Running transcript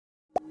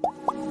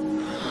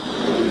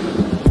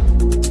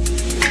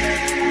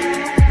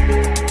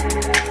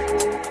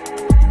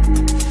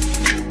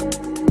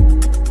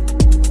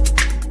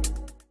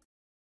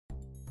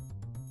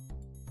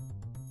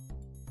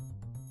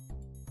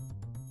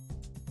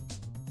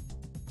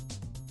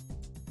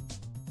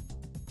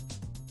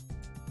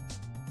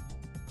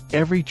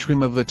Every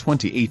trim of the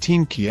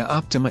 2018 Kia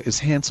Optima is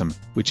handsome,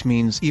 which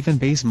means even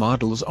base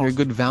models are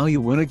good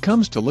value when it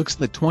comes to looks.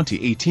 The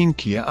 2018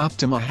 Kia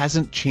Optima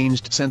hasn't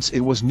changed since it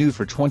was new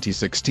for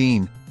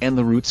 2016, and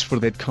the roots for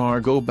that car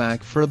go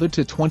back further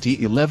to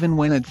 2011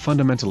 when it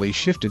fundamentally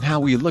shifted how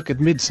we look at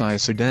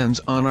mid-size sedans.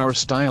 On our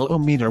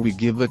style-o-meter we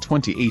give the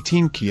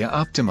 2018 Kia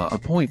Optima a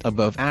point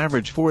above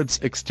average for its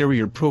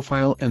exterior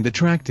profile and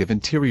attractive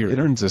interior. It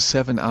earns a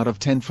 7 out of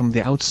 10 from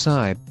the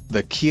outside.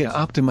 The Kia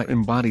Optima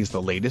embodies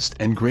the latest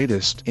and greatest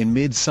in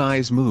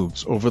mid-size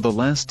moves over the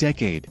last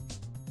decade.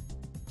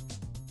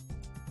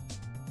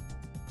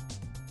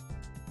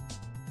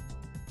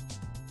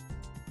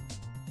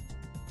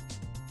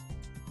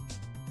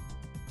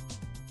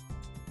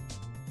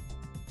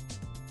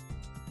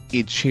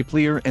 Its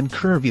shapelier and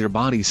curvier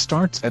body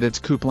starts at its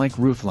coupe-like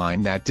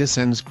roofline that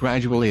descends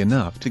gradually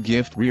enough to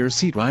gift rear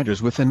seat riders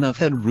with enough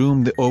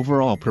headroom. The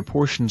overall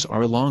proportions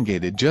are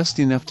elongated just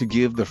enough to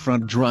give the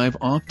front drive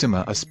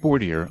Optima a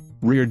sportier,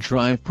 rear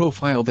drive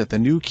profile that the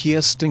new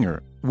Kia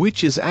Stinger,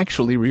 which is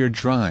actually rear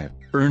drive,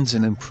 earns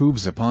and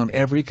improves upon.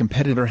 Every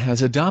competitor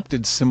has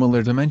adopted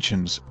similar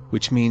dimensions,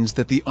 which means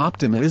that the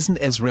Optima isn't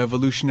as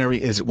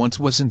revolutionary as it once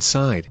was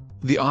inside.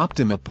 The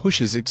Optima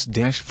pushes its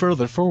dash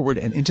further forward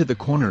and into the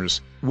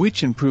corners,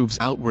 which improves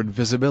outward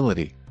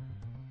visibility.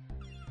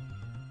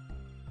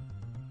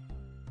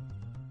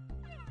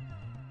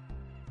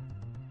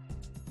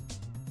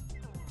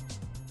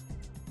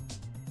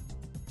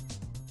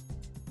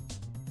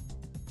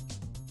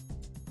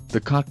 The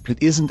cockpit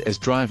isn't as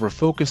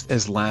driver-focused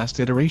as last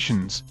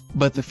iterations,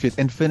 but the fit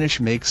and finish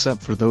makes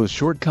up for those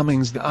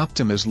shortcomings. The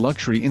Optima's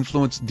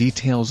luxury-influenced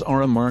details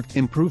are a marked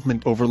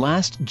improvement over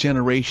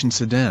last-generation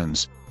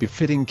sedans,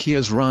 befitting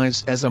Kia's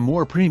rise as a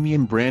more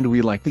premium brand.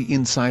 We like the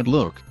inside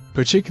look,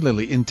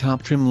 particularly in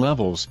top trim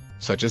levels,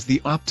 such as the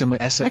Optima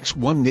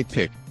SX1.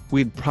 Nitpick: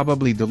 we'd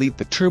probably delete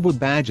the turbo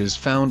badges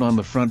found on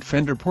the front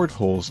fender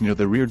portholes near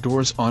the rear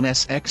doors on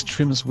SX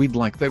trims. We'd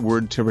like that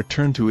word to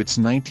return to its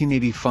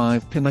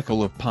 1985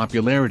 pinnacle of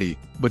popularity,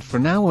 but for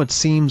now it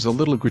seems a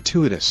little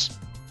gratuitous.